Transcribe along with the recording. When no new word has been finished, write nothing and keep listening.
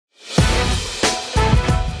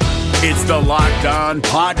It's the Locked On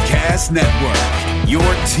Podcast Network, your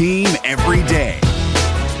team every day.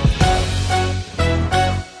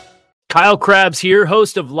 Kyle Krabs here,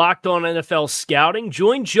 host of Locked On NFL Scouting.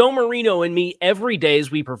 Join Joe Marino and me every day as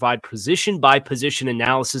we provide position-by-position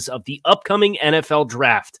analysis of the upcoming NFL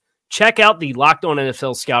Draft. Check out the Locked On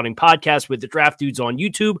NFL Scouting podcast with the Draft Dudes on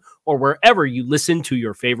YouTube or wherever you listen to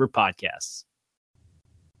your favorite podcasts.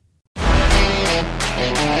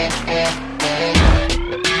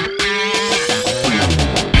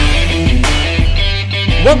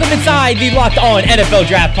 Welcome inside the Locked On NFL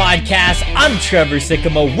Draft Podcast. I'm Trevor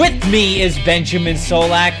Sycamore. With me is Benjamin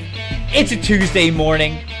Solak. It's a Tuesday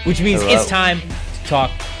morning, which means It's time to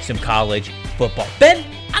talk some college football. Ben,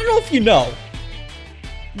 I don't know if you know,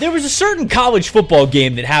 there was a certain college football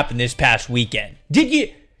game that happened this past weekend. Did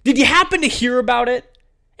you happen to hear about it?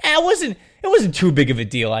 It wasn't too big of a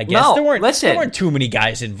deal, I guess. No, there weren't too many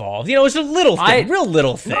guys involved. You know, it was a little thing, real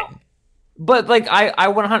little thing. No. But I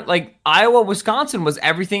went like Iowa, Wisconsin was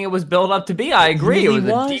everything it was built up to be. I agree. Really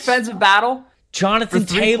it was a defensive battle. Jonathan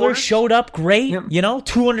Taylor showed up great. Yeah.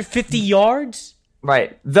 250 yards.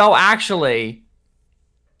 Right. Though actually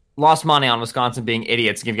lost money on Wisconsin being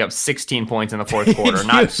idiots, giving up 16 points in the fourth quarter.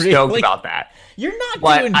 Not stoked about that. You're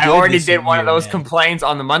not doing good. I already did one of those complaints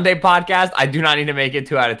on the Monday podcast. I do not need to make it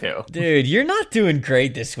 2 out of 2. Dude, you're not doing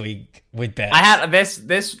great this week with bets. I had this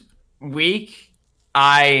week.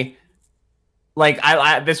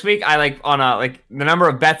 This week I on the number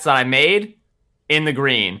of bets that I made in the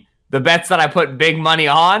green. The bets that I put big money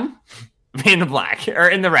on in the black or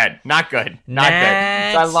in the red. Not good. Not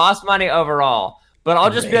good. So I lost money overall. But I'll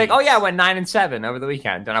just be like, oh yeah, I went 9-7 over the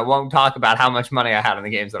weekend, and I won't talk about how much money I had in the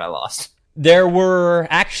games that I lost. There were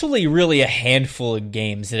actually really a handful of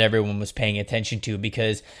games that everyone was paying attention to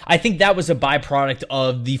because I think that was a byproduct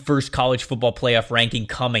of the first college football playoff ranking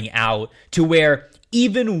coming out to where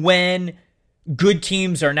even when good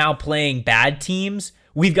teams are now playing bad teams,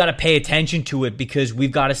 we've got to pay attention to it because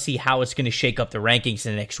we've got to see how it's going to shake up the rankings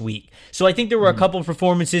the next week. So I think there were a couple of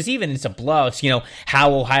performances, even in some blowouts,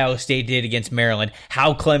 how Ohio State did against Maryland,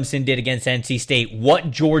 how Clemson did against NC State,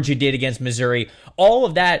 what Georgia did against Missouri. All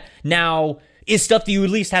of that now is stuff that you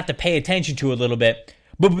at least have to pay attention to a little bit.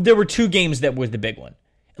 But there were 2 games that was the big one.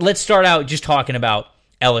 Let's start out just talking about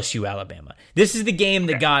LSU, Alabama. This is the game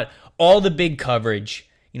that got all the big coverage.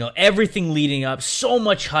 Everything leading up, so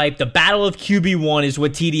much hype. The Battle of QB1 is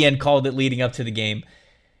what TDN called it leading up to the game.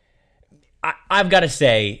 I've got to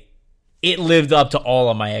say, it lived up to all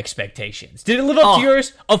of my expectations. Did it live up to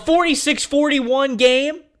yours? A 46-41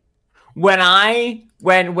 game? When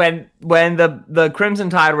the Crimson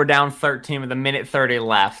Tide were down 13 with a minute 30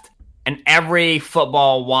 left, and every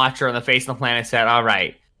football watcher on the face of the planet said, all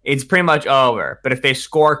right, it's pretty much over. But if they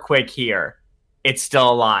score quick here, it's still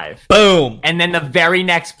alive. Boom. And then the very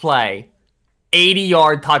next play,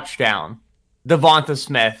 80-yard touchdown. Devonta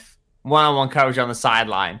Smith, one-on-one coverage on the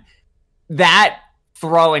sideline. That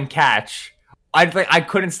throw and catch, I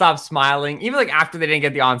couldn't stop smiling. Even after they didn't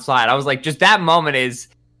get the onside, I was like, just that moment is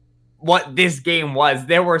what this game was.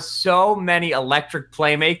 There were so many electric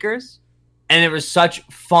playmakers, and there was such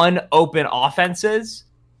fun, open offenses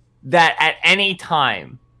that at any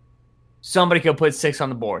time, somebody could put 6 on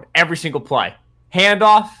the board. Every single play.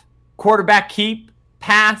 Handoff, quarterback keep,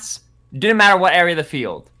 pass, didn't matter what area of the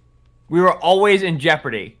field. We were always in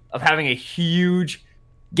jeopardy of having a huge,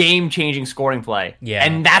 game-changing scoring play. Yeah.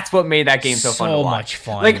 And that's what made that game so fun to watch.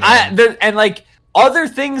 So much fun. Other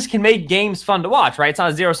things can make games fun to watch, right? It's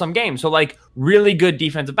not a zero-sum game. So, really good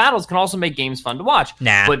defensive battles can also make games fun to watch.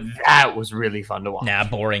 Nah. But that was really fun to watch. Nah,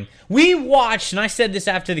 boring. We watched, and I said this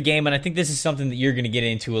after the game, and I think this is something that you're going to get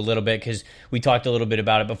into a little bit because we talked a little bit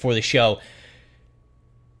about it before the show.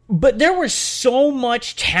 But there was so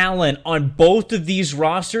much talent on both of these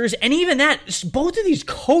rosters, and even both of these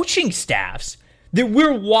coaching staffs, that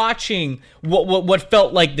we're watching what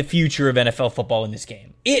felt like the future of NFL football in this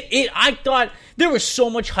game. I thought there was so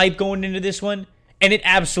much hype going into this one, and it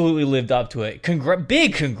absolutely lived up to it.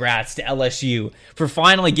 Big congrats to LSU for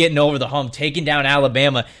finally getting over the hump, taking down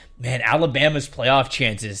Alabama. Man, Alabama's playoff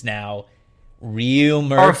chances now real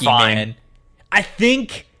murky, man. I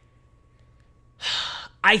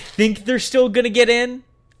think they're still going to get in.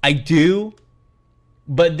 I do.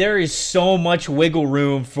 But there is so much wiggle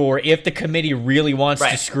room for if the committee really wants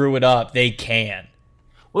to screw it up, they can.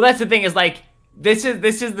 Well, that's the thing is this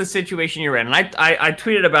is the situation you're in. And I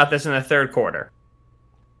tweeted about this in the third quarter.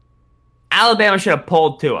 Alabama should have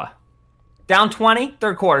pulled Tua. Down 20,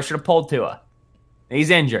 third quarter, should have pulled Tua.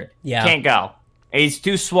 He's injured. Yeah. Can't go. He's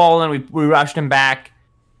too swollen. We rushed him back.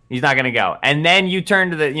 He's not going to go. And then you turn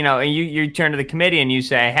to the, you turn to the committee and you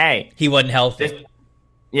say, hey. He wasn't healthy.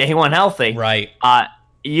 Yeah, he went healthy. Right.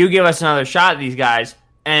 You give us another shot at these guys,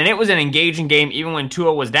 and it was an engaging game even when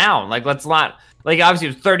Tua was down. Like, let's not like obviously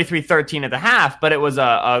it was 33-13 at the half, but it was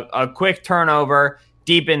a quick turnover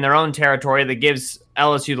deep in their own territory that gives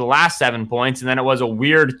LSU the last 7 points, and then it was a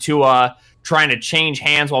weird Tua trying to change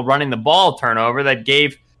hands while running the ball turnover that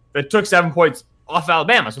took 7 points off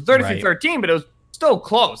Alabama. So 33-13, but it was still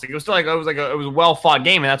close. Like, it was still it was a well fought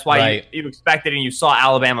game, and that's why you expected and you saw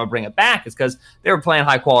Alabama bring it back, is because they were playing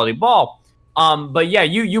high quality ball. But yeah,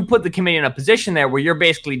 you put the committee in a position there where you're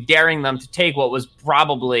basically daring them to take what was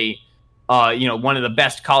probably one of the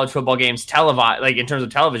best college football games televised, like in terms of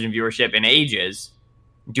television viewership in ages.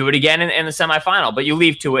 Do it again in the semifinal, but you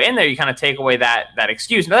leave Tua in there, you kind of take away that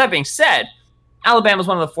excuse. Now, that being said, Alabama's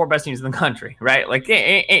one of the 4 best teams in the country, right? Like,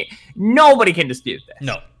 nobody can dispute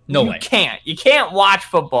this. No way. You can't watch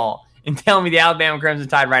football and tell me the Alabama Crimson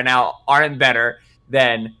Tide right now aren't better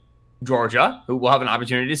than Georgia, who will have an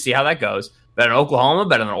opportunity to see how that goes, better than Oklahoma,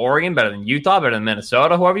 better than Oregon, better than Utah, better than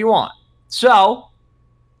Minnesota, whoever you want. So,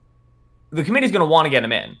 the committee's going to want to get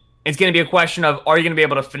them in. It's going to be a question of, are you going to be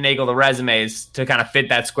able to finagle the resumes to kind of fit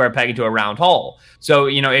that square peg into a round hole? So,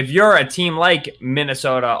 if you're a team like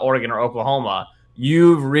Minnesota, Oregon, or Oklahoma,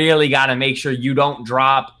 you've really got to make sure you don't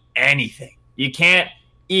drop anything. You can't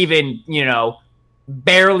even,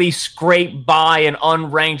 barely scrape by an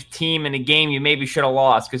unranked team in a game you maybe should have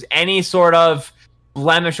lost, because any sort of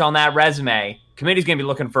blemish on that resume, committee's going to be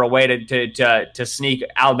looking for a way to sneak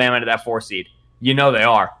Alabama into that 4 seed. They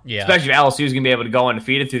are. Yeah. Especially if LSU is going to be able to go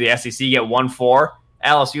undefeated through the SEC, get 1-4.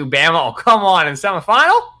 LSU, Bama, oh, come on, in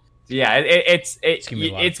semifinal? Yeah, it's going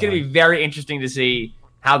to be very interesting to see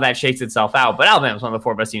how that shakes itself out. But Alabama's one of the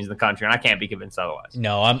 4 best teams in the country, and I can't be convinced otherwise.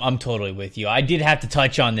 No, I'm totally with you. I did have to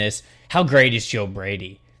touch on this. How great is Joe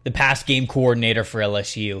Brady, the pass game coordinator for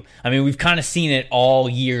LSU? I mean, we've kind of seen it all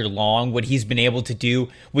year long, what he's been able to do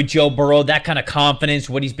with Joe Burrow, that kind of confidence,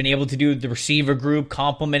 what he's been able to do with the receiver group,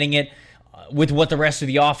 complementing it with what the rest of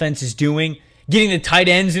the offense is doing, getting the tight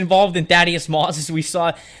ends involved in Thaddeus Moss, as we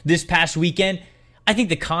saw this past weekend. I think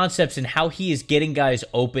the concepts and how he is getting guys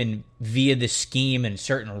open via the scheme and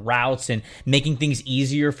certain routes and making things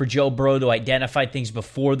easier for Joe Burrow to identify things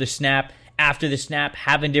before the snap, after the snap,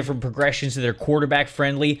 having different progressions that are quarterback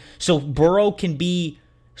friendly. So Burrow can be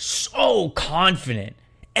so confident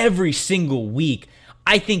every single week.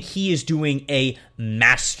 I think he is doing a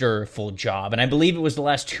masterful job. And I believe it was the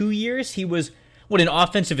last 2 years he was, an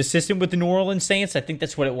offensive assistant with the New Orleans Saints? I think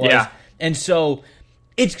that's what it was. Yeah. And so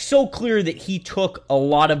it's so clear that he took a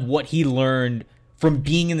lot of what he learned from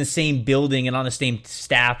being in the same building and on the same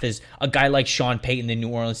staff as a guy like Sean Payton, the New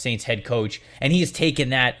Orleans Saints head coach. And he has taken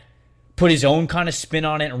that, put his own kind of spin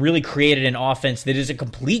on it, and really created an offense that is a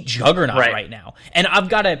complete juggernaut right now. And I've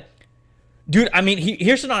got to... Dude, I mean,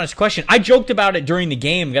 here's an honest question. I joked about it during the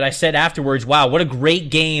game that I said afterwards, wow, what a great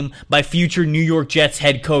game by future New York Jets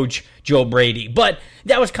head coach Joe Brady. But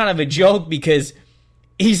that was kind of a joke because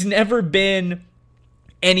he's never been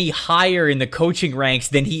any higher in the coaching ranks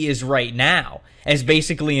than he is right now as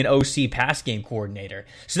basically an OC pass game coordinator.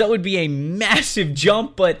 So that would be a massive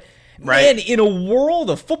jump. But, man, in a world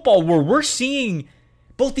of football where we're seeing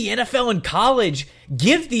both the NFL and college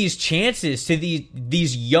give these chances to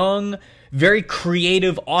these young, very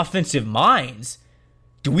creative offensive minds,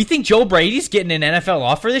 do we think Joe Brady's getting an NFL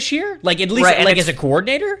offer this year? Like, at least like as a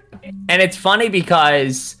coordinator? And it's funny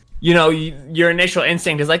because, your initial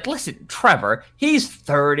instinct is like, listen, Trevor, he's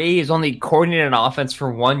 30. He's only coordinated an offense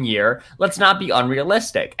for 1 year. Let's not be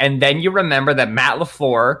unrealistic. And then you remember that Matt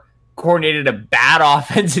LaFleur coordinated a bad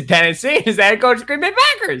offense at Tennessee as the head coach of Green Bay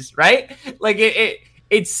Packers, right? Like,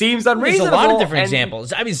 it seems unreasonable. There's a lot of different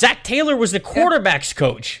examples. I mean, Zach Taylor was the quarterback's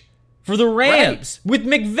coach for the Rams with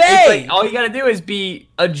McVay. Like, all you got to do is be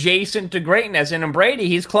adjacent to greatness. And in Brady,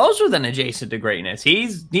 he's closer than adjacent to greatness.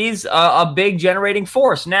 He's a big generating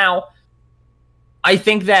force. Now, I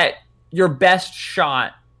think that your best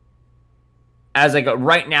shot as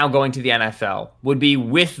right now going to the NFL would be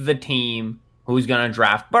with the team who's going to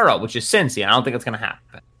draft Burrow, which is Cincy. And I don't think it's going to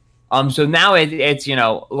happen. So now it's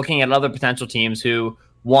looking at other potential teams who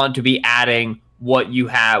want to be adding what you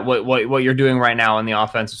have, what you're doing right now on the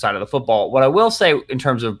offensive side of the football. What I will say in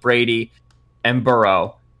terms of Brady and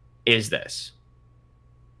Burrow is this.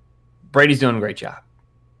 Brady's doing a great job.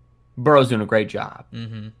 Burrow's doing a great job.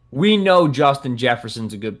 Mm-hmm. We know Justin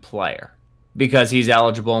Jefferson's a good player because he's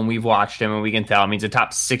eligible and we've watched him and we can tell him he's a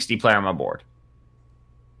top 60 player on my board.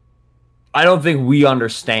 I don't think we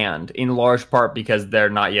understand, in large part because they're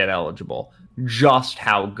not yet eligible, just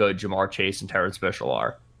how good Jamar Chase and Terrence Marshall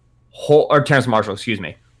are. Terrence Marshall, excuse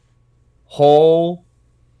me. Holy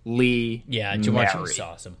Jamar Chase is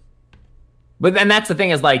awesome. But then that's the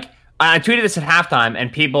thing is like, I tweeted this at halftime,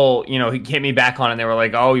 and people, hit me back on it, and they were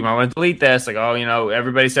like, oh, you might want to delete this. Like, oh,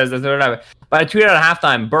 everybody says this, whatever. But I tweeted at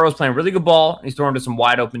halftime, Burrow's playing really good ball, and he's throwing to some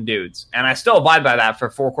wide open dudes. And I still abide by that for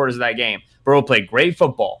 4 quarters of that game. Burrow played great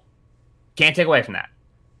football. Can't take away from that.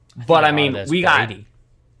 But, I mean, we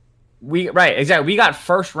got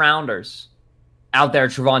first rounders out there,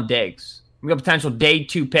 Trevon Diggs. We got potential day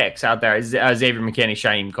 2 picks out there, Xavier McKinney,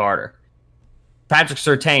 Shaheem Carter. Patrick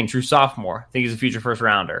Surtain, true sophomore. I think he's a future first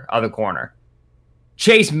rounder, other corner.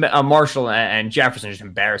 Chase Marshall and Jefferson just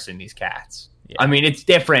embarrassing these cats. Yeah. I mean, it's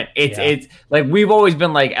different. It's like we've always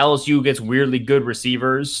been like LSU gets weirdly good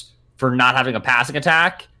receivers for not having a passing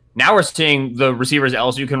attack. Now we're seeing the receivers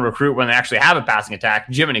LSU can recruit when they actually have a passing attack.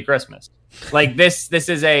 Jiminy Christmas. Like this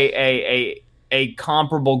is a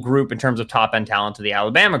comparable group in terms of top end talent to the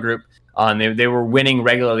Alabama group. They were winning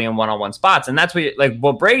regularly in one-on-one spots, and that's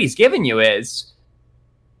what Brady's giving you is.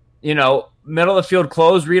 Middle of the field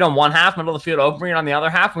closed read on one half, middle of the field open read on the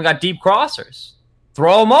other half. We got deep crossers.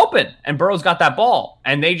 Throw them open, and Burrow's got that ball.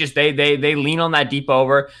 And they lean on that deep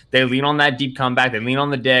over. They lean on that deep comeback. They lean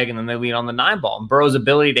on the dig, and then they lean on the 9 ball. And Burrow's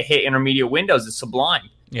ability to hit intermediate windows is sublime.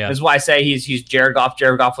 Yeah. This is why I say he's Jared Goff.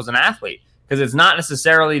 Jared Goff was an athlete because it's not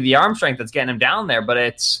necessarily the arm strength that's getting him down there, but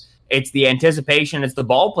it's the anticipation, it's the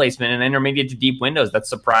ball placement and intermediate to deep windows that's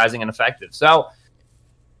surprising and effective. So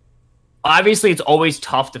obviously, it's always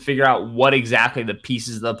tough to figure out what exactly the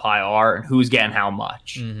pieces of the pie are and who's getting how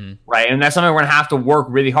much, right? And that's something we're going to have to work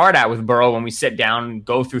really hard at with Burrow when we sit down and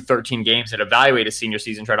go through 13 games and evaluate his senior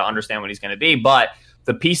season, try to understand what he's going to be. But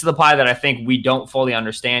the piece of the pie that I think we don't fully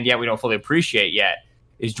understand yet, we don't fully appreciate yet,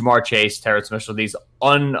 is Jamar Chase, Terrence Mitchell, these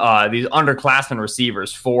underclassmen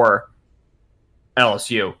receivers for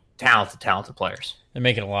LSU. Talented players. They're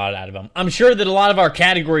making a lot out of them. I'm sure that a lot of our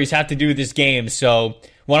categories have to do with this game, so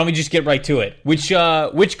why don't we just get right to it? Which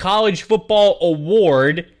college football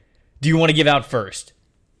award do you want to give out first?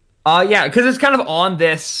 Yeah, because it's kind of on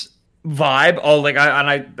this vibe.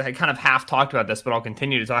 I kind of half talked about this, but I'll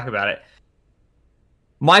continue to talk about it.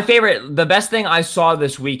 The best thing I saw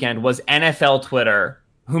this weekend was NFL Twitter,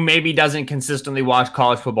 who maybe doesn't consistently watch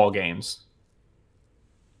college football games,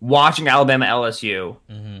 watching Alabama LSU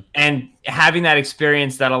and having that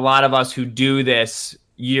experience that a lot of us who do this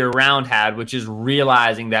year-round had, which is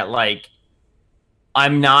realizing that,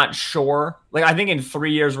 I'm not sure. I think in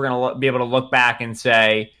 3 years we're going to be able to look back and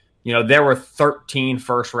say, there were 13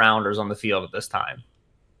 first-rounders on the field at this time,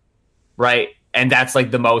 right? And that's,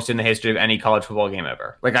 the most in the history of any college football game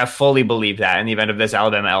ever. I fully believe that in the event of this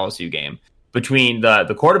Alabama-LSU game. Between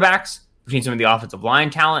the quarterbacks, between some of the offensive line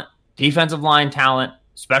talent, defensive line talent,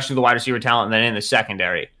 especially the wide receiver talent, and then in the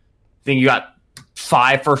secondary. I think you got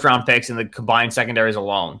 5 first-round picks in the combined secondaries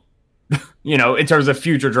alone. In terms of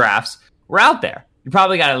future drafts, we're out there. You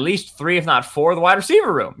probably got at least 3, if not 4, of the wide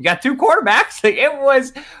receiver room. You got 2 quarterbacks. It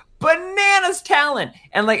was bananas talent.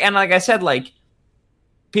 And like I said,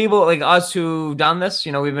 people like us who've done this,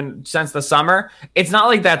 we've been since the summer. It's not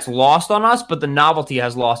like that's lost on us, but the novelty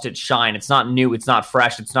has lost its shine. It's not new. It's not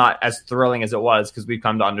fresh. It's not as thrilling as it was because we've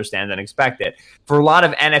come to understand and expect it. For a lot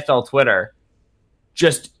of NFL Twitter,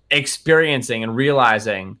 just experiencing and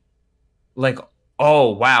realizing,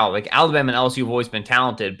 oh, wow, Alabama and LSU have always been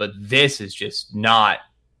talented, but this is just not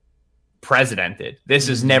precedented. This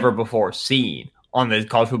is never before seen on the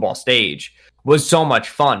college football stage. Was so much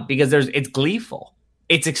fun because it's gleeful.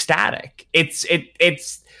 It's ecstatic. It's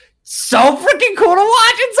so freaking cool to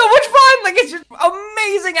watch. It's so much fun. It's just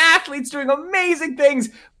amazing athletes doing amazing things,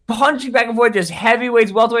 punching back and forth, just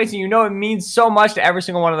heavyweights, welterweights, and it means so much to every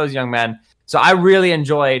single one of those young men. So I really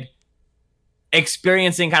enjoyed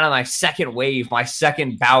experiencing kind of my second wave, my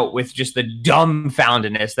second bout with just the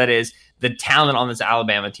dumbfoundedness that is the talent on this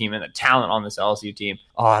Alabama team and the talent on this LSU team.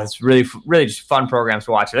 Oh, it's really, really just fun programs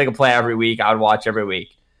to watch. If they could play every week, I would watch every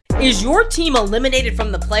week. Is your team eliminated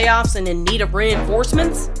from the playoffs and in need of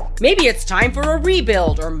reinforcements? Maybe it's time for a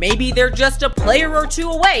rebuild, or maybe they're just a player or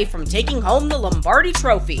 2 away from taking home the Lombardi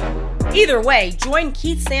Trophy. Either way, join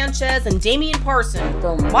Keith Sanchez and Damian Parson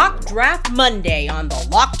for Mock Draft Monday on the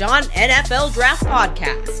Locked On NFL Draft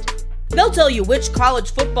Podcast. They'll tell you which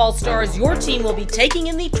college football stars your team will be taking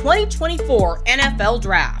in the 2024 NFL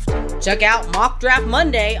Draft. Check out Mock Draft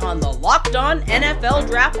Monday on the Locked On NFL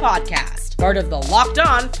Draft Podcast, part of the Locked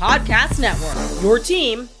On Podcast Network. Your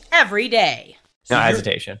team every day. No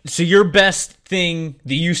hesitation. So your best thing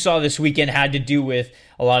that you saw this weekend had to do with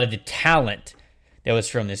a lot of the talent that was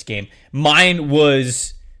from this game. Mine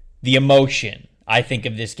was the emotion, I think,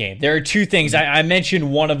 of this game. There are 2 things. I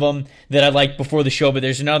mentioned one of them that I liked before the show, but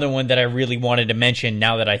there's another one that I really wanted to mention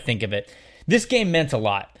now that I think of it. This game meant a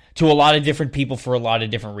lot. to a lot of different people for a lot of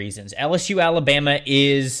different reasons. LSU Alabama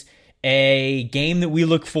is a game that we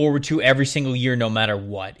look forward to every single year, no matter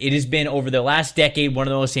what. It has been, over the last decade, one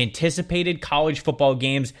of the most anticipated college football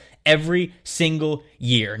games every single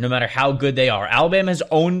year, no matter how good they are. Alabama has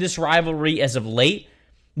owned this rivalry as of late.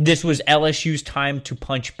 This was LSU's time to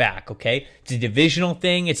punch back, okay? It's a divisional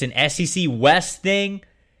thing. It's an SEC West thing.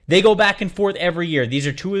 They go back and forth every year. These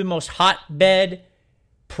are two of the most hotbed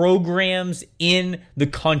programs in the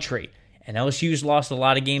country. And LSU's lost a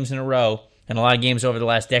lot of games in a row and a lot of games over the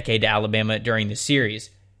last decade to Alabama during the series.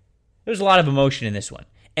 There's a lot of emotion in this one.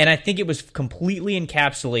 And I think it was completely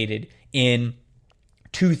encapsulated in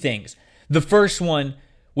two things. The first one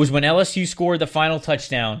was when LSU scored the final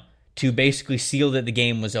touchdown to basically seal that the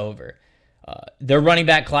game was over. Their running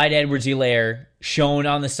back, Clyde Edwards-Helaire, shown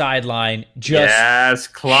on the sideline, just yes,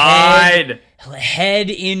 Clyde, head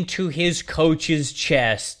into his coach's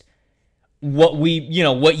chest. What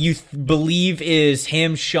you believe is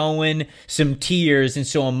him showing some tears and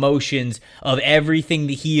some emotions of everything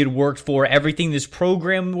that he had worked for, everything this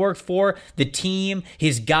program worked for, the team,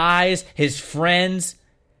 his guys, his friends,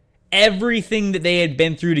 everything that they had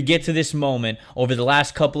been through to get to this moment over the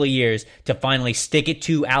last couple of years to finally stick it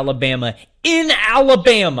to Alabama in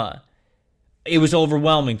Alabama. It was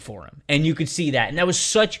overwhelming for him, and you could see that. And that was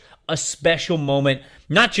such a special moment,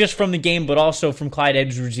 not just from the game, but also from Clyde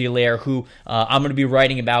Edwards-Helaire, who I'm going to be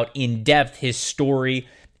writing about in depth, his story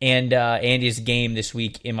and his game this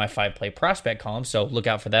week in my 5-play prospect column. So look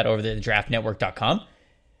out for that over at thedraftnetwork.com.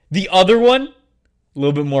 The other one, a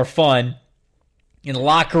little bit more fun, in the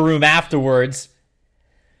locker room afterwards,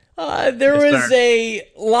 there was a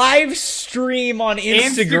live stream on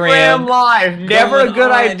Instagram Live. Never a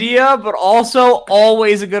good idea, but also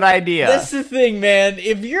always a good idea. That's the thing, man.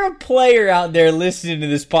 If you're a player out there listening to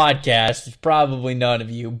this podcast, it's probably none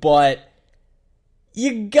of you, but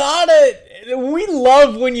we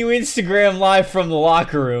love when you Instagram live from the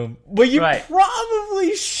locker room, but you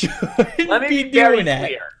probably shouldn't be doing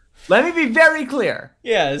that. Let me be very clear.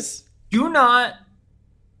 Yes. Do not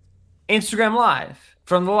Instagram live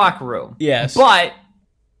from the locker room. Yes. But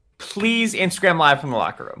please Instagram live from the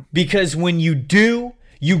locker room. Because when you do,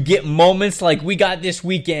 you get moments like we got this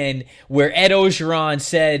weekend where Ed Ogeron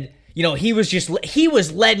said, he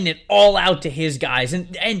was letting it all out to his guys.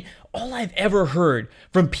 And all I've ever heard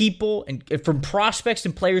from people and from prospects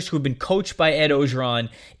and players who have been coached by Ed Ogeron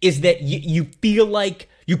is that you feel like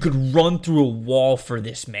you could run through a wall for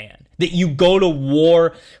this man, that you go to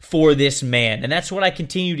war for this man. And that's what I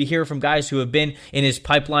continue to hear from guys who have been in his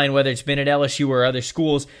pipeline, whether it's been at LSU or other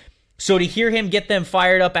schools. So to hear him get them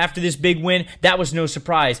fired up after this big win, that was no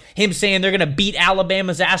surprise. Him saying they're going to beat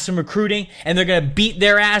Alabama's ass in recruiting, and they're going to beat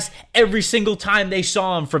their ass every single time they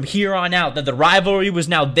saw him from here on out, that the rivalry was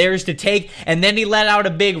now theirs to take. And then he let out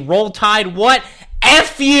a big Roll Tide, what?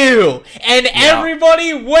 F you! And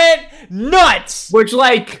everybody went nuts! Which,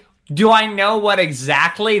 do I know what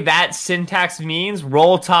exactly that syntax means?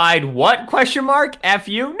 Roll Tide what? Question mark? F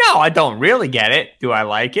you? No, I don't really get it. Do I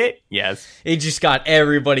like it? Yes. It just got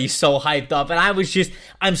everybody so hyped up. And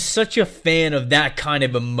I'm such a fan of that kind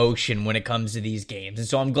of emotion when it comes to these games. And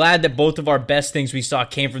so I'm glad that both of our best things we saw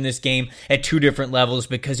came from this game at two different levels,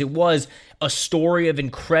 because it was a story of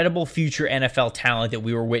incredible future NFL talent that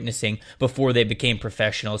we were witnessing before they became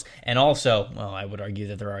professionals. And also, well, I would argue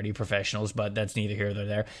that they're already professionals, but that's neither here nor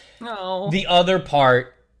there. No. The other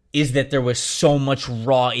part is that there was so much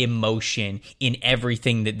raw emotion in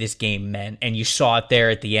everything that this game meant. And you saw it there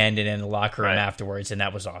at the end and in the locker room afterwards, and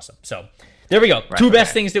that was awesome. So there we go. Two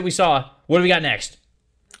best things that we saw. What do we got next?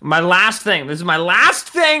 My last thing. This is my last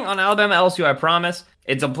thing on Alabama LSU, I promise.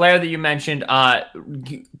 It's a player that you mentioned.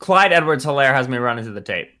 Clyde Edwards-Helaire has me running through the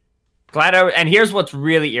tape. And here's what's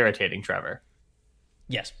really irritating, Trevor.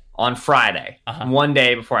 Yes. On Friday, one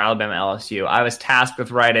day before Alabama LSU, I was tasked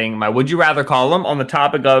with writing my Would You Rather column on the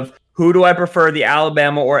topic of who do I prefer, the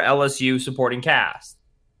Alabama or LSU supporting cast.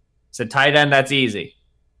 Said tight end, that's easy.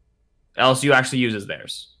 LSU actually uses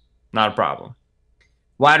theirs. Not a problem.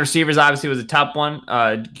 Wide receivers obviously was a tough one.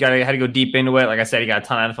 Had to go deep into it. Like I said, you got a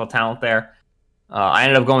ton of NFL talent there. I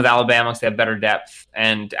ended up going with Alabama because they have better depth.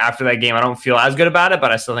 And after that game, I don't feel as good about it,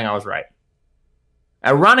 but I still think I was right.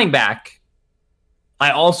 At running back,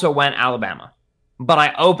 I also went Alabama. But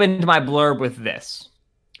I opened my blurb with this.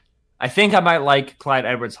 I think I might like Clyde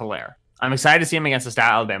Edwards-Helaire. I'm excited to see him against the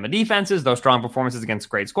stout Alabama defenses, those strong performances against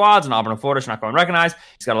great squads, and Auburn and Florida should not go unrecognized.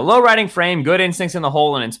 He's got a low riding frame, good instincts in the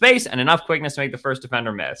hole and in space, and enough quickness to make the first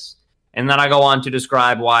defender miss. And then I go on to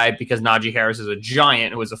describe why, because Najee Harris is a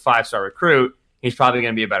giant who is a 5-star recruit, he's probably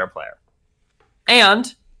going to be a better player.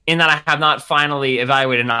 And in that I have not finally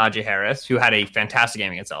evaluated Najee Harris, who had a fantastic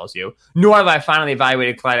game against LSU, nor have I finally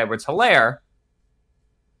evaluated Clyde Edwards-Helaire,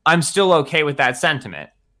 I'm still okay with that sentiment.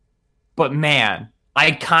 But man,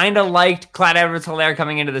 I kind of liked Clyde Edwards-Helaire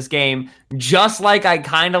coming into this game, just like I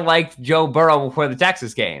kind of liked Joe Burrow before the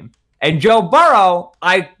Texas game. And Joe Burrow,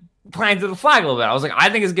 I planted the flag a little bit. I was like, I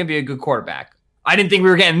think it's going to be a good quarterback. I didn't think we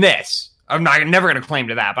were getting this. I'm never going to claim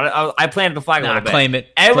to that, but I planted the flag a little bit. Claim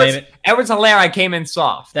it. Edwards-Helaire, I came in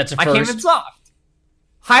soft. That's a first. I came in soft.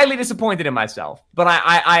 Highly disappointed in myself, but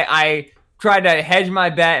I tried to hedge my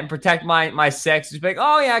bet and protect my six. Just be like,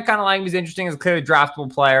 oh yeah, I kind of like him. He's interesting. He's a clearly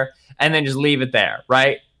draftable player, and then just leave it there,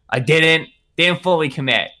 right? I didn't fully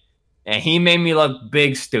commit, and he made me look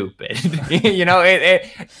big stupid.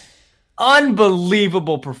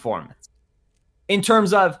 Unbelievable performance in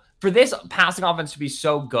terms of for this passing offense to be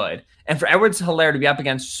so good, and for Edwards-Helaire to be up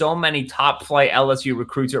against so many top flight LSU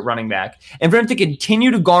recruits at running back, and for him to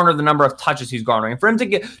continue to garner the number of touches he's garnering, and for him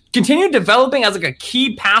to continue developing as like a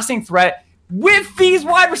key passing threat with these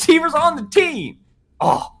wide receivers on the team.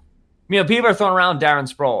 People are throwing around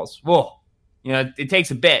Darren Sproles. Whoa. It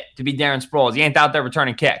takes a bit to be Darren Sproles. He ain't out there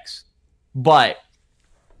returning kicks. But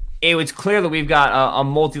it was clear that we've got a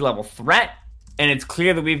multi-level threat, and it's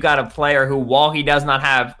clear that we've got a player who, while he does not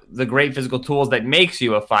have the great physical tools that makes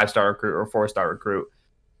you a 5-star recruit or a 4-star recruit,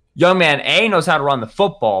 young man, A, knows how to run the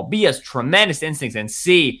football, B, has tremendous instincts, and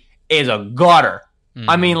C, is a gutter.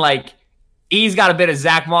 I mean, like, he's got a bit of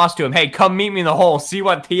Zach Moss to him. Hey, come meet me in the hole. See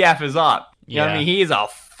what TF is up. You know what I mean? He is a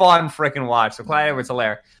fun freaking watch. So Clyde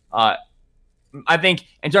Edwards-Helaire. I think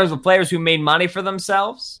in terms of players who made money for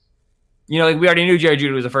themselves, we already knew Jerry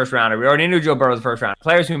Jeudy was a first rounder. We already knew Joe Burrow was a first rounder.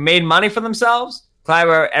 Players who made money for themselves,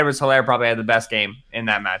 Clyde Edwards-Helaire probably had the best game in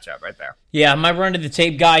that matchup right there. Yeah, my run to the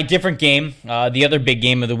tape guy, different game. The other big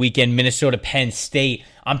game of the weekend, Minnesota-Penn State.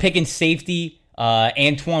 I'm picking safety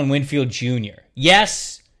Antoine Winfield Jr.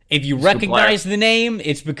 Yes, if you recognize the name,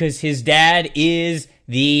 it's because his dad is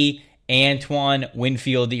the Antoine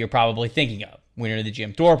Winfield that you're probably thinking of. Winner of the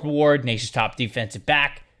Jim Thorpe Award, nation's top defensive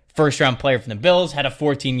back, first-round player from the Bills, had a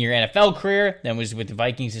 14-year NFL career, then was with the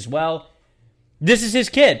Vikings as well. This is his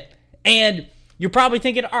kid. And you're probably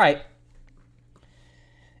thinking, all right,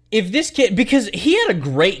 if this kid, because he had a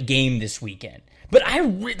great game this weekend, but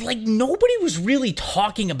nobody was really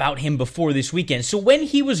talking about him before this weekend. So when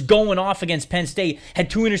he was going off against Penn State, had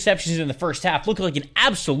 2 interceptions in the first half, looked like an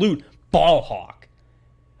absolute ball hawk.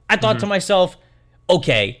 I thought to myself,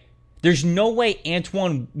 okay, there's no way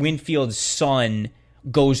Antoine Winfield's son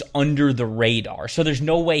goes under the radar. So there's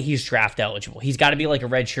no way he's draft eligible. He's got to be like a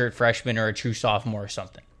redshirt freshman or a true sophomore or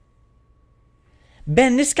something.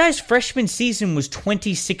 Ben, this guy's freshman season was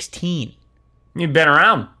 2016. You've been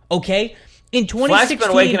around. Okay? In 2016,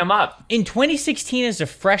 been waking him up. In 2016 as a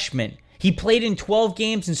freshman, he played in 12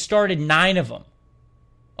 games and started 9 of them.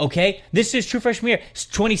 Okay? This is true freshman year.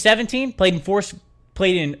 2017, played in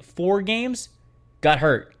 4 games, got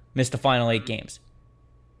hurt, missed the final 8 games.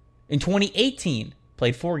 In 2018,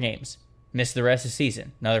 played 4 games, missed the rest of the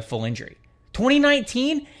season, another full injury.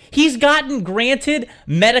 2019, he's gotten granted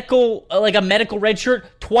a medical red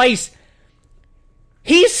shirt twice.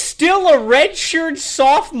 He's still a redshirt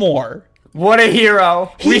sophomore. What a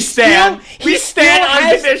hero. We stand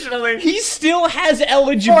unconditionally. He still has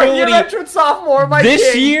eligibility redshirt sophomore, my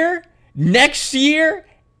this king. year, next year,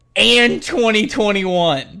 and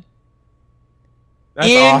 2021.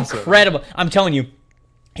 That's incredible. Awesome. I'm telling you,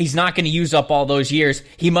 he's not going to use up all those years.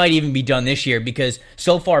 He might even be done this year because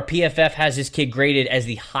so far PFF has this kid graded as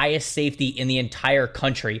the highest safety in the entire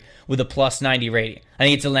country with a plus 90 rating. I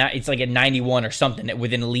think it's like a 91 or something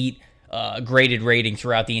with an elite graded rating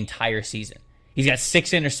throughout the entire season. He's got 6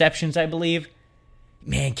 interceptions, I believe.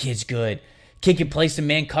 Man, kid's good. Kid can play some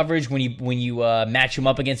man coverage when you match him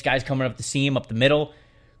up against guys coming up the seam, up the middle.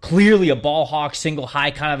 Clearly a ball hawk, single high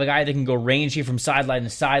kind of a guy that can go rangy from sideline to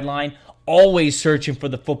sideline. Always searching for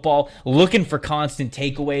the football, looking for constant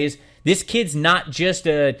takeaways. This kid's not just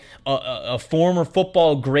a former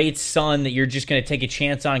football great son that you're just going to take a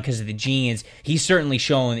chance on because of the genes. He's certainly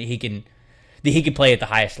shown that he can play at the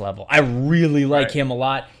highest level. I really like him a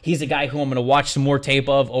lot. He's a guy who I'm going to watch some more tape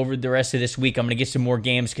of over the rest of this week. I'm going to get some more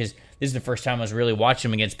games because this is the first time I was really watching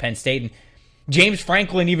him against Penn State. And James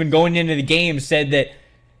Franklin, even going into the game, said that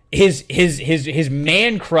his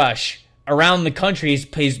man crush around the country,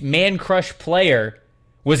 his man crush player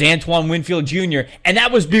was Antoine Winfield Jr., and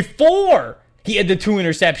that was before he had the 2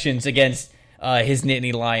 interceptions against his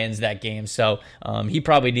Nittany Lions that game. So he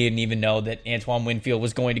probably didn't even know that Antoine Winfield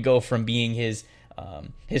was going to go from being his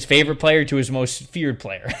his favorite player to his most feared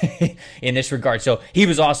player in this regard. So he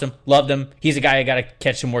was awesome. Loved him. He's a guy I got to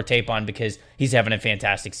catch some more tape on because he's having a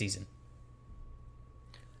fantastic season.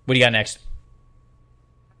 What do you got next?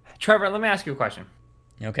 Trevor, let me ask you a question.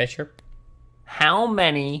 Okay, sure. How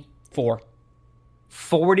many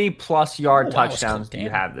 40-plus yard touchdowns do you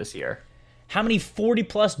have this year? How many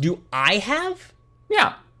 40-plus do I have?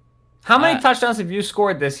 Yeah. How many touchdowns have you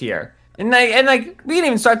scored this year? And we can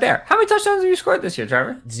even start there. How many touchdowns have you scored this year,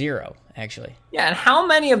 Trevor? 0, actually. Yeah, and how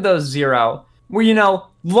many of those 0 were,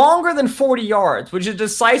 longer than 40 yards, which is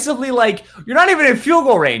decisively you're not even in field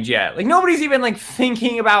goal range yet. Nobody's even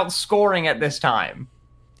thinking about scoring at this time.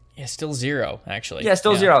 Yeah, still 0, actually. Yeah,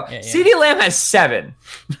 still 0. Yeah. CeeDee Lamb has 7.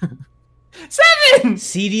 7!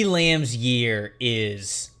 CeeDee Lamb's year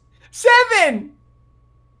is 7!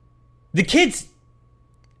 The kid's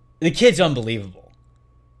unbelievable.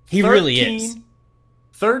 He really is.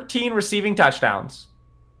 13 receiving touchdowns,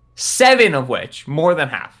 7 of which, more than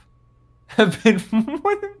half, have been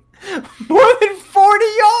more than 40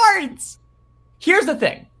 yards. Here's the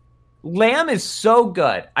thing. Lamb is so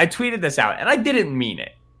good. I tweeted this out, and I didn't mean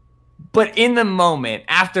it. But in the moment,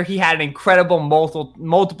 after he had an incredible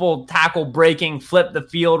multiple tackle breaking, flip the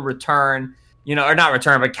field return, or not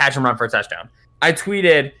return, but catch and run for a touchdown, I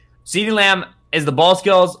tweeted, CeeDee Lamb is the ball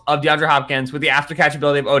skills of DeAndre Hopkins with the after catch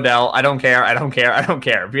ability of Odell. I don't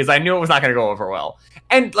care, because I knew it was not going to go over well.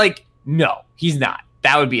 And no, he's not.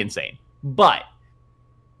 That would be insane. But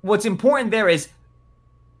what's important there is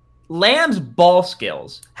Lamb's ball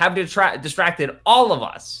skills have distracted all of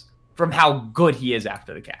us from how good he is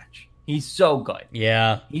after the catch. He's so good.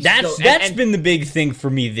 Yeah. That's been the big thing for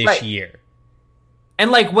me this year.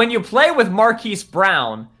 And when you play with Marquise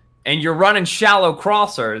Brown and you're running shallow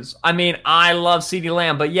crossers, I love CeeDee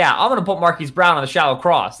Lamb, but yeah, I'm going to put Marquise Brown on the shallow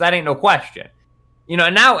cross. That ain't no question.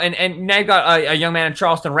 Now you got a young man in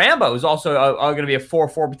Charleston Rambo who's also going to be a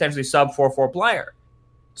 4-4, potentially sub 4-4 player.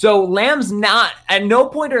 So Lamb's not, at no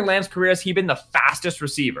point during Lamb's career has he been the fastest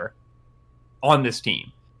receiver on this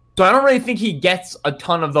team. So I don't really think he gets a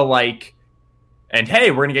ton of the and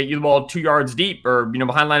hey, we're going to get you the ball 2 yards deep or,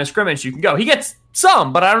 behind line of scrimmage, you can go. He gets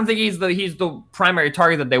some, but I don't think he's the primary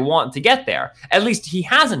target that they want to get there. At least he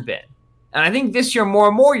hasn't been. And I think this year more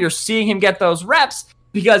and more you're seeing him get those reps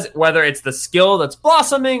because whether it's the skill that's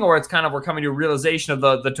blossoming or it's we're coming to a realization of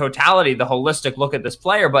the totality, the holistic look at this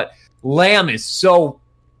player. But Lamb is so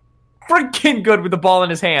freaking good with the ball in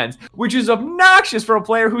his hands, which is obnoxious for a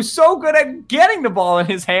player who's so good at getting the ball in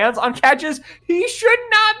his hands on catches he should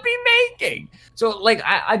not be making. So,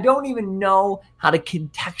 I don't even know how to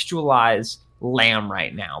contextualize Lamb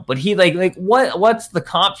right now. But he, what's the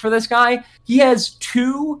comp for this guy? He has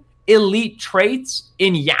 2 elite traits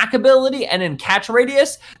in yak ability and in catch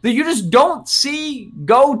radius that you just don't see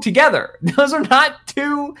go together. Those are not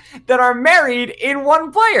 2 that are married in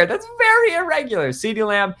one player. That's very irregular. CeeDee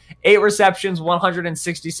Lamb, 8 receptions,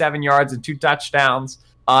 167 yards, and 2 touchdowns.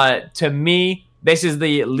 To me, this is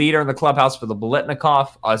the leader in the clubhouse for the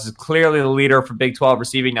Biletnikoff. This is clearly the leader for Big 12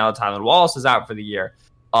 receiving now that Tylan Wallace is out for the year.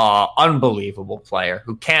 Unbelievable player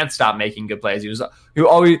who can't stop making good plays. He was a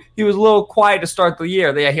little quiet to start the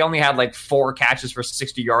year. He only had 4 catches for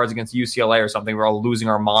 60 yards against UCLA or something. We're all losing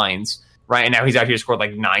our minds, right? And now he's out here scored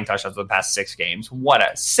 9 touchdowns in the past 6 games.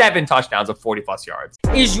 7 touchdowns of 40-plus yards.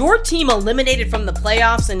 Is your team eliminated from the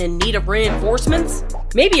playoffs and in need of reinforcements?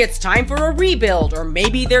 Maybe it's time for a rebuild, or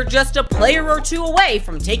maybe they're just a player or 2 away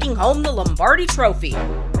from taking home the Lombardi Trophy.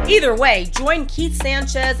 Either way, join Keith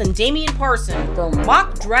Sanchez and Damian Parson for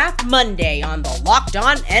Mock Draft Monday on the Locked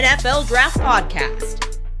On NFL Draft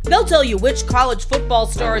Podcast. They'll tell you which college football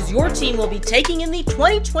stars your team will be taking in the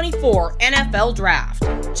 2024 NFL Draft.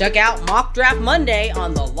 Check out Mock Draft Monday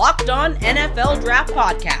on the Locked On NFL Draft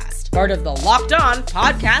Podcast, part of the Locked On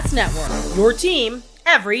Podcast Network. Your team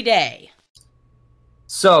every day.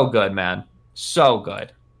 So good, man. So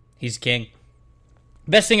good. He's king.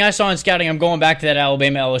 Best thing I saw in scouting, I'm going back to that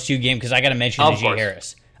Alabama-LSU game because I got to mention Najee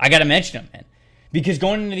Harris. I got to mention him, man. Because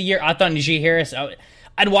going into the year, I thought Najee Harris,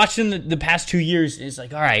 I'd watched him the past 2 years. It's all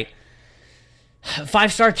right,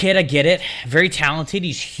 5-star kid, I get it. Very talented.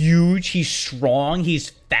 He's huge. He's strong. He's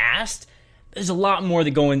fast. There's a lot more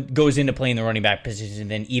that goes into playing the running back position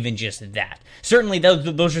than even just that. Certainly,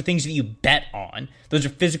 those are things that you bet on. Those are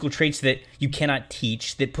physical traits that you cannot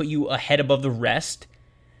teach, that put you ahead above the rest.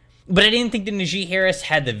 But I didn't think that Najee Harris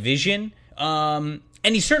had the vision, and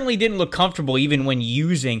he certainly didn't look comfortable even when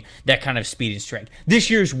using that kind of speed and strength. This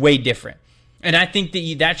year is way different, and I think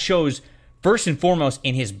that shows first and foremost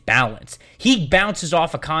in his balance. He bounces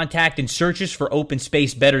off a contact and searches for open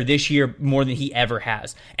space better this year more than he ever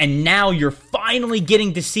has. And now you're finally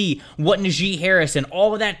getting to see what Najee Harris and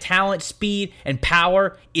all of that talent, speed, and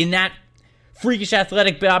power in that freakish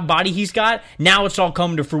athletic body he's got. Now it's all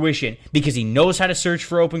coming to fruition because he knows how to search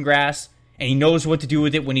for open grass and he knows what to do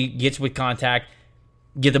with it when he gets with contact.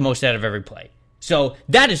 Get the most out of every play. So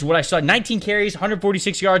that is what I saw. 19 carries,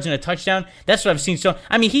 146 yards, and a touchdown. That's what I've seen. So,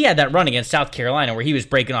 I mean, he had that run against South Carolina where he was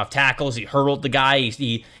breaking off tackles. He hurdled the guy.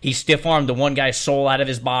 He stiff-armed the one guy's soul out of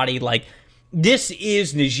his body. Like, this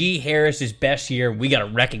is Najee Harris's best year. We got to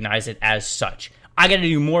recognize it as such. I got to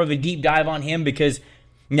do more of a deep dive on him because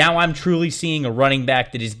now I'm truly seeing a running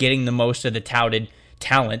back that is getting the most of the touted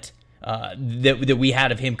talent that we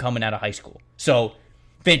had of him coming out of high school. So,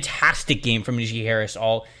 fantastic game from Najee Harris,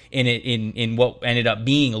 all in what ended up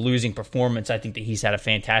being a losing performance. I think that he's had a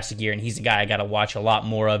fantastic year, and he's a guy I got to watch a lot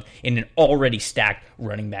more of in an already stacked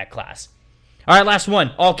running back class. All right, last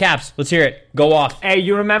one, all caps. Let's hear it. Go off. Hey,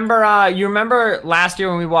 you remember last year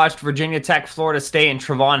when we watched Virginia Tech, Florida State, and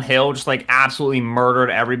Trevon Hill just like absolutely murdered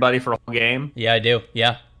everybody for a whole game? Yeah, I do.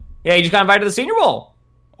 Yeah. Yeah, he just got invited to the Senior Bowl.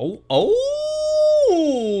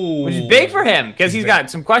 Which is big for him because he's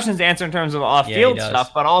got some questions to answer in terms of off-field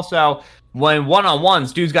stuff, but also when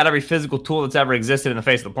one-on-ones, dude's got every physical tool that's ever existed in the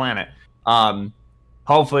face of the planet.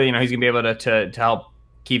 Hopefully, he's going to be able to help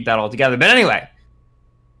keep that all together. But anyway,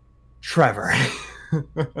 Trevor,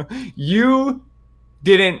 you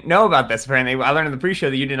didn't know about this, apparently. I learned in the pre-show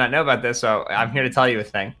that you did not know about this, so I'm here to tell you a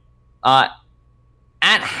thing. At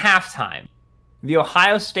halftime, the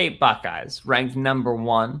Ohio State Buckeyes ranked number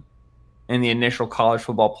 1 in the initial college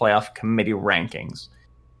football playoff committee rankings.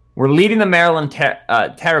 We're leading the Maryland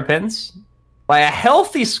Terrapins by a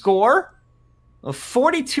healthy score of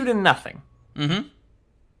 42-0. Mm-hmm.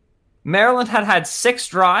 Maryland had 6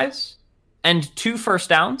 drives and 2 first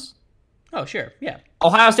downs. Oh, sure. Yeah.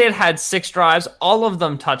 Ohio State had 6 drives, all of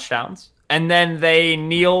them touchdowns, and then they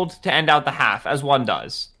kneeled to end out the half, as one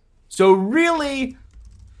does. So really,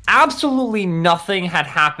 absolutely nothing had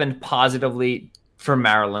happened positively for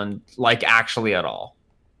Maryland, like actually at all.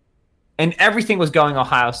 And everything was going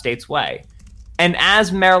Ohio State's way. And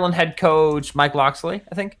as Maryland head coach Mike Locksley,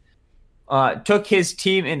 I think, took his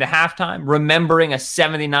team into halftime, remembering a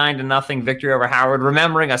 79-0 victory over Howard,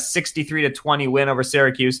 remembering a 63-20 win over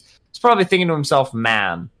Syracuse, he's probably thinking to himself,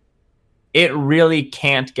 man, it really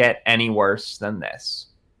can't get any worse than this.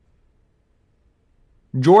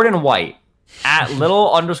 Jordan White at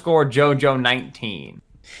little_JoJo19.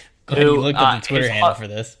 You looked up the Twitter handle for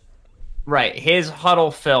this. Right. His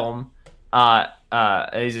huddle film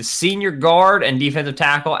is a senior guard and defensive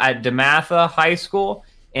tackle at DeMatha High School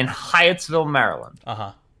in Hyattsville, Maryland.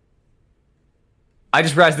 Uh-huh. I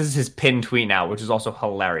just realized this is his pinned tweet now, which is also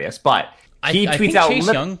hilarious. But he I tweets think out...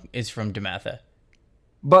 Chase Young is from DeMatha.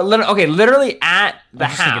 But, literally at the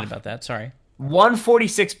half... thinking about that, sorry.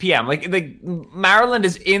 1:46 p.m. Like Maryland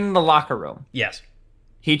is in the locker room. Yes.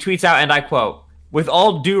 He tweets out, and I quote, "With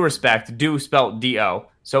all due respect," do spelled D-O,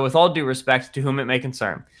 so with all due respect to whom it may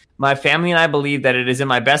concern, my family and I believe that it is in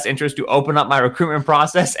my best interest to open up my recruitment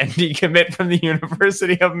process and decommit from the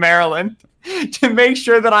University of Maryland to make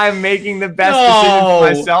sure that I am making the best decision for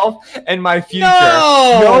myself and my future.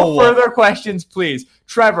 No further questions, please.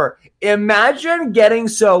 Trevor, imagine getting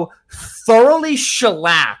so thoroughly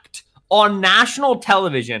shellacked on national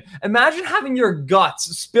television. Imagine having your guts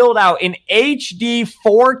spilled out in HD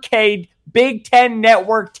 4K Big Ten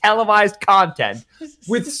Network televised content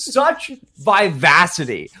with such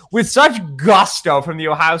vivacity, with such gusto from the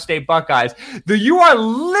Ohio State Buckeyes that you are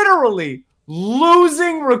literally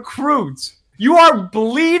losing recruits. You are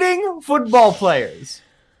bleeding football players.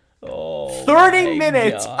 30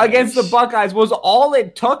 minutes against the Buckeyes was all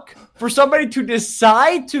it took for somebody to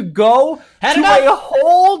decide to go to a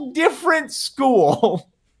whole different school.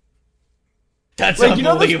 That's like, you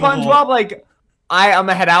know the SpongeBob, like, I'm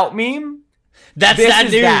a head out meme? That's that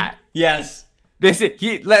dude. That. Yes.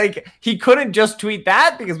 He couldn't just tweet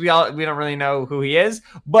that because we don't really know who he is,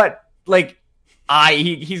 but like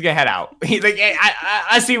he's gonna head out. He's like, hey,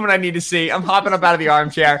 I see what I need to see. I'm hopping up out of the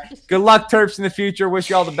armchair. Good luck, Terps, in the future. Wish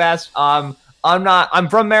you all the best. I'm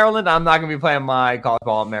from Maryland. I'm not gonna be playing my college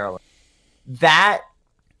ball in Maryland. That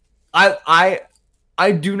I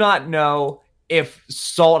do not know if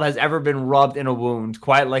salt has ever been rubbed in a wound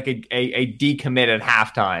quite like a decommit at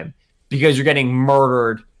halftime because you're getting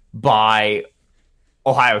murdered by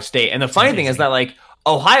Ohio State. And the funny thing is that like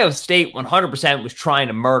Ohio State 100% was trying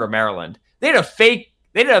to murder Maryland. They did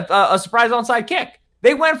a surprise onside kick.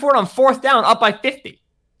 They went for it on 4th down up by 50.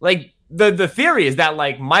 Like the theory is that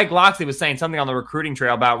like Mike Locksley was saying something on the recruiting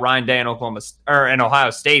trail about Ryan Day in Ohio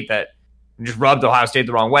State that just rubbed Ohio State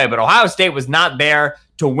the wrong way. But Ohio State was not there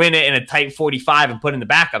to win it in a tight 45 and put in the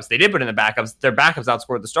backups. They did put in the backups. Their backups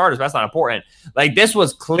outscored the starters, but that's not important. Like, this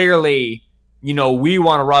was clearly, we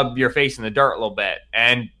want to rub your face in the dirt a little bit.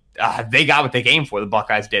 And they got what they came for, the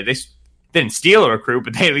Buckeyes did. They didn't steal a recruit,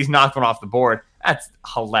 but they at least knocked one off the board. That's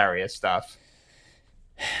hilarious stuff.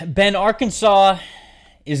 Ben, Arkansas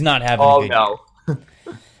is not having a good year.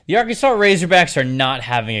 The Arkansas Razorbacks are not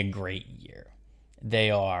having a great year.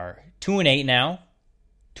 They are 2-8 now,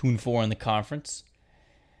 2-4 in the conference.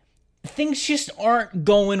 Things just aren't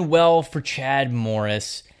going well for Chad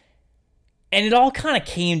Morris. And it all kind of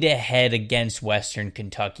came to a head against Western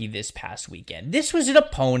Kentucky this past weekend. This was an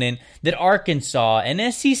opponent that Arkansas,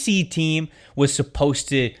 an SEC team, was supposed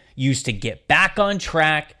to use to get back on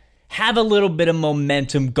track, have a little bit of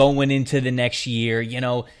momentum going into the next year,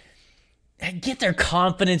 get their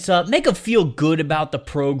confidence up, make them feel good about the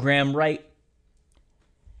program, right?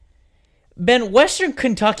 Ben, Western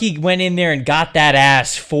Kentucky went in there and got that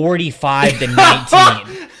ass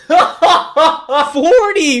 45-19.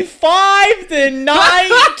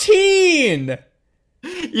 45-19.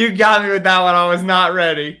 You got me with that one. I was not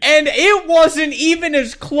ready. And it wasn't even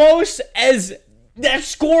as close as that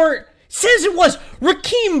score says it was.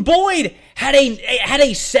 Rakeem Boyd had a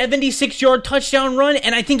 76-yard touchdown run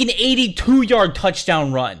and I think an 82-yard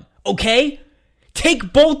touchdown run. Okay?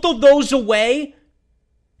 Take both of those away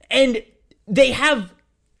and they have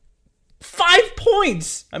 5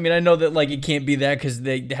 points. I mean, I know that it can't be that because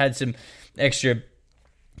they had some extra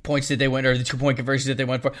points that they went, or the 2-point conversions that they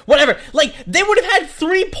went for. Whatever. They would have had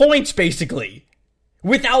 3 points basically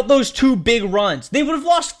without those 2 big runs. They would have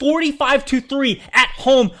lost 45-3 at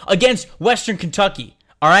home against Western Kentucky.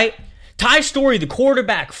 All right? Ty Storey, the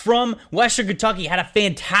quarterback from Western Kentucky, had a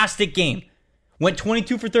fantastic game. Went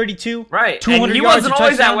 22 for 32. Right. 200 and he yards wasn't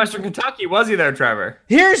always at Western Kentucky, was he there, Trevor?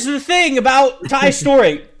 Here's the thing about Ty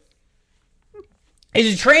Storey.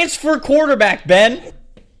 He's a transfer quarterback, Ben.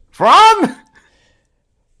 From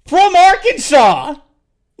Arkansas.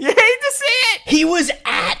 You hate to see it. He was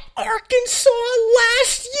at Arkansas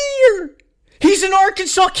last year. He's an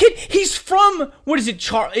Arkansas kid. He's from, what is it?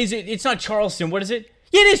 It's not Charleston. What is it?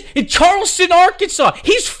 Yeah, it is. It's Charleston, Arkansas.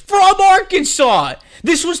 He's from Arkansas.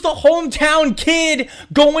 This was the hometown kid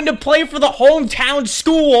going to play for the hometown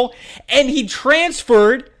school, and he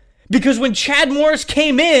transferred because when Chad Morris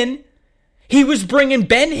came in, he was bringing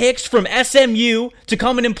Ben Hicks from SMU to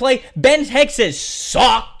come in and play. Ben Hicks has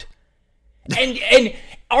sucked. And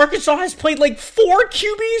Arkansas has played 4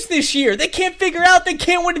 QBs this year. They can't figure out they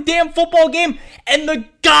can't win a damn football game. And the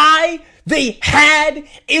guy they had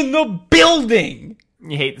in the building,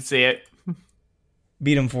 you hate to see it,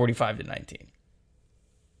 beat him 45-19.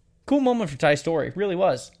 Cool moment for Ty Storey. Really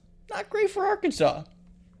was. Not great for Arkansas.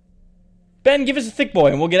 Ben, give us a thick boy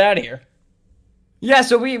and we'll get out of here. Yeah,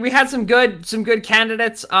 so we had some good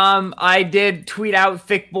candidates. I did tweet out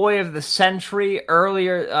Thick Boy of the Century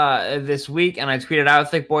earlier this week, and I tweeted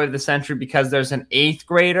out Thick Boy of the Century because there's an 8th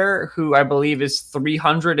grader who I believe is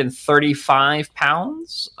 335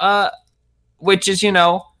 pounds, which is,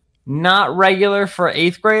 not regular for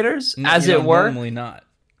 8th graders, as it were. Normally not.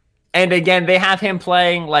 And again, they have him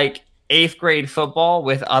playing 8th grade football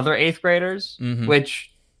with other 8th graders,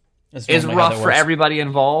 which is rough for everybody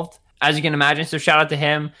involved, as you can imagine. So shout out to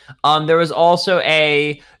him. There was also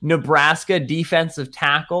a Nebraska defensive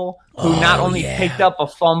tackle who not only picked up a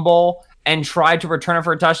fumble and tried to return it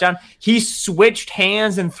for a touchdown, he switched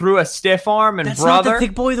hands and threw a stiff arm. And That's brother, not the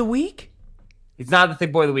thick boy of the week? It's not the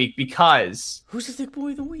thick boy of the week because who's the thick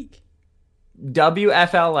boy of the week?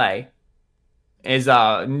 WFLA is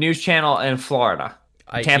a news channel in Florida,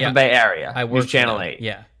 Tampa Bay area. I work News Channel for them. 8.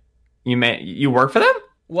 Yeah. You work for them?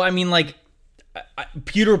 Well, I mean,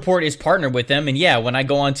 Pewter Report is partnered with them, and yeah, when I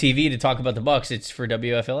go on TV to talk about the Bucks, it's for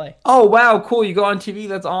WFLA. Oh wow, cool! You go on TV.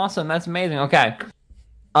 That's awesome. That's amazing. Okay.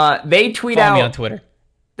 They tweet Follow out me on Twitter.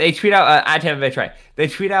 They tweet out at Tampa Bay Trey. They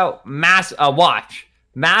tweet out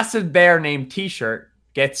massive bear named T-shirt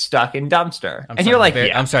gets stuck in dumpster, you're like,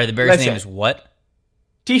 yeah. I'm sorry, the bear's name is what?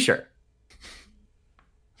 T-shirt.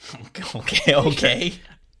 Okay.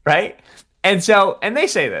 Right? And they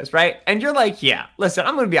say this, right? And you're like, yeah, listen,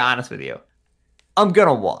 I'm going to be honest with you. I'm going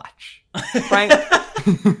to watch. Right?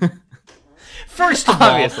 First of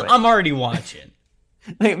all, I'm already watching.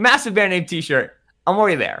 Massive bear named T-shirt. I'm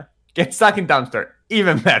already there. Get stuck in dumpster.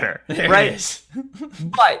 Even better. There right? It is.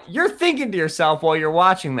 But you're thinking to yourself while you're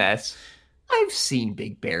watching this, I've seen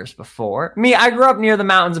big bears before. I grew up near the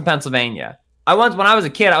mountains in Pennsylvania. When I was a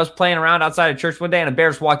kid, I was playing around outside of church one day and a bear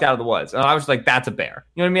just walked out of the woods. And I was like, that's a bear.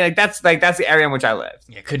 You know what I mean? That's the area in which I lived.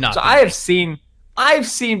 It could not. So be. I've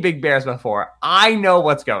seen big bears before. I know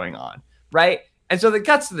what's going on, right? And so it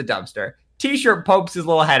cuts to the dumpster. T-shirt pokes his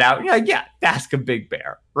little head out. And you're like, yeah, that's a big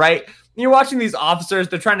bear, right? And you're watching these officers.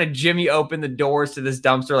 They're trying to jimmy open the doors to this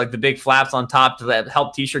dumpster, like the big flaps on top to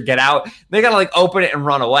help T-shirt get out. They got to like open it and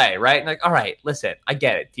run away, right? And like, all right, listen, I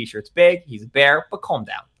get it. T-shirt's big. He's a bear, but calm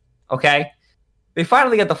down, okay? They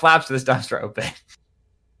finally get the flaps to this dumpster open.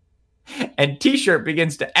 And T-shirt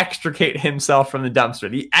begins to extricate himself from the dumpster.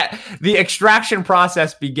 The extraction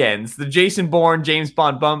process begins. The Jason Bourne, James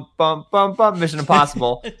Bond, bump, bump, bump, bump, Mission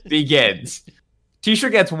Impossible begins.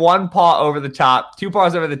 T-shirt gets one paw over the top, two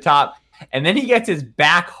paws over the top, and then he gets his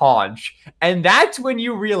back haunch. And that's when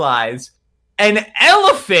you realize an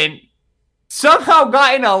elephant somehow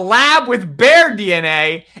got in a lab with bear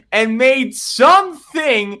DNA and made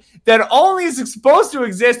something that only is supposed to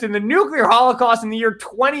exist in the nuclear holocaust in the year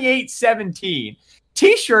 2817.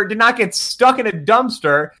 T-shirt did not get stuck in a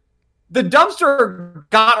dumpster. The dumpster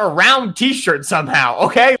got around T-shirt somehow,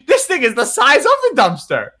 okay? This thing is the size of the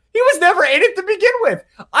dumpster. He was never in it to begin with.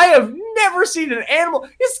 I have never seen an animal.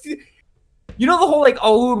 You know the whole like,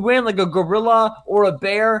 who would win? Like a gorilla or a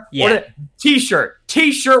bear? Yeah. Or T-shirt.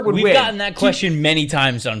 T-shirt would win. We've gotten that question many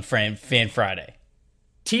times on Fan Friday.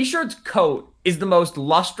 T-shirt's coat is the most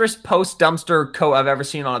lustrous post-dumpster coat I've ever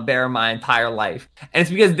seen on a bear in my entire life. And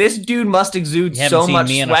it's because this dude must exude so much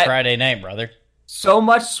me sweat. On a Friday night, brother. So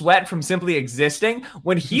much sweat from simply existing.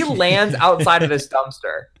 When he lands outside of this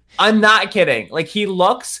dumpster, I'm not kidding. Like, he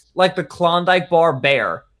looks like the Klondike Bar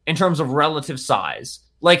bear in terms of relative size.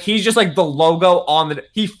 Like, he's just like the logo on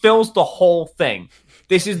he fills the whole thing.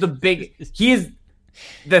 This is he is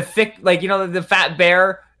the thick, like, you know, the fat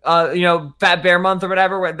bear, Fat Bear Month or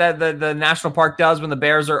whatever that the national park does when the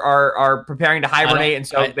bears are preparing to hibernate. And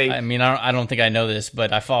so I don't think I know this,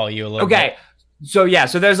 but I follow you a little bit. Okay. So yeah,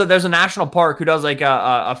 so there's a national park who does like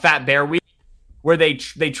a Fat Bear Week where they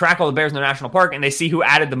track all the bears in the national park and they see who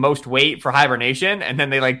added the most weight for hibernation, and then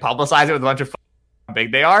they like publicize it with a bunch of how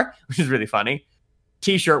big they are, which is really funny.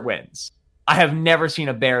 T-shirt wins. I have never seen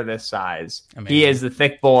a bear this size. Amazing. He is the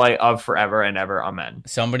thick boy of forever and ever. Amen.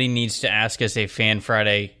 Somebody needs to ask us a Fan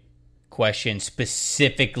Friday question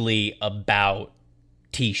specifically about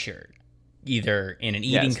T-shirt, either in an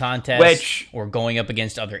eating contest or going up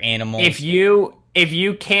against other animals. If you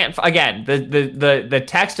can't, again, the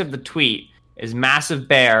text of the tweet is massive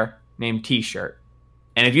bear named T-shirt.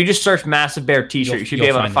 And if you just search massive bear T-shirt, you should be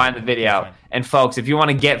able to find the video. And folks, if you want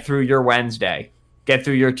to get through your Wednesday, get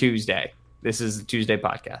through your Tuesday, this is the Tuesday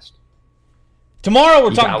podcast. Tomorrow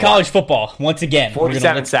we're talking college football once again.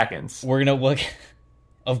 47 seconds. We're going to look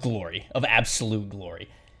of glory, of absolute glory.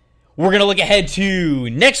 We're going to look ahead to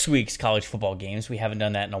next week's college football games. We haven't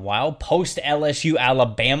done that in a while. Post LSU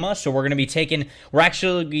Alabama. So we're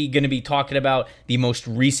actually going to be talking about the most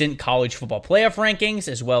recent college football playoff rankings,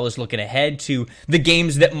 as well as looking ahead to the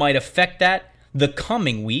games that might affect that the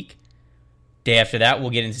coming week. Day after that,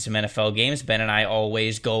 we'll get into some NFL games. Ben and I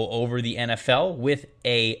always go over the NFL with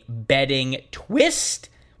a betting twist.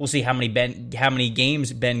 We'll see how many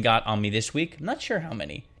games Ben got on me this week. I'm not sure how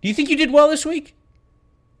many. Do you think you did well this week?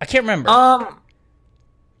 I can't remember.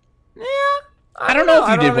 Yeah. I don't know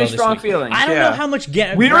if you did well this strong week. Feelings. I don't know how much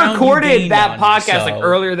we recorded that podcast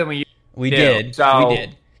earlier than we did. So we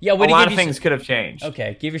did. Yeah, a lot of things could have changed.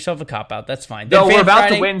 Okay, give yourself a cop-out. That's fine. No, we're about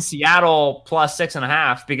to win Seattle plus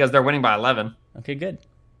 6.5 because they're winning by 11. Okay, good.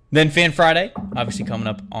 Then Fan Friday, obviously coming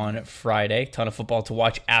up on Friday. Ton of football to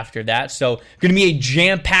watch after that. So, going to be a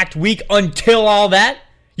jam-packed week until all that.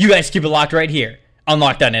 You guys keep it locked right here on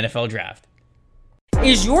Locked On NFL Draft.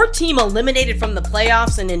 Is your team eliminated from the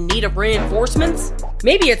playoffs and in need of reinforcements?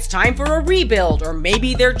 Maybe it's time for a rebuild, or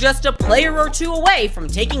maybe they're just a player or two away from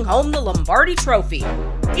taking home the Lombardi Trophy.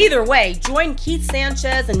 Either way, join Keith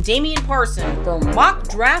Sanchez and Damian Parson for Mock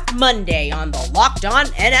Draft Monday on the Locked On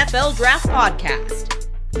NFL Draft Podcast.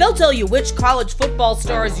 They'll tell you which college football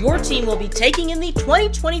stars your team will be taking in the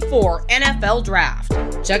 2024 NFL Draft.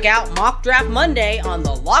 Check out Mock Draft Monday on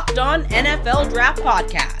the Locked On NFL Draft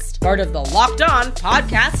Podcast, part of the Locked On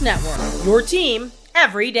Podcast Network. Your team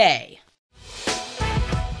every day.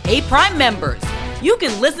 Hey, Prime members, you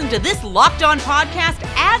can listen to this Locked On podcast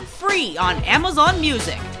ad-free on Amazon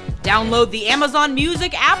Music. Download the Amazon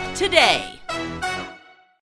Music app today.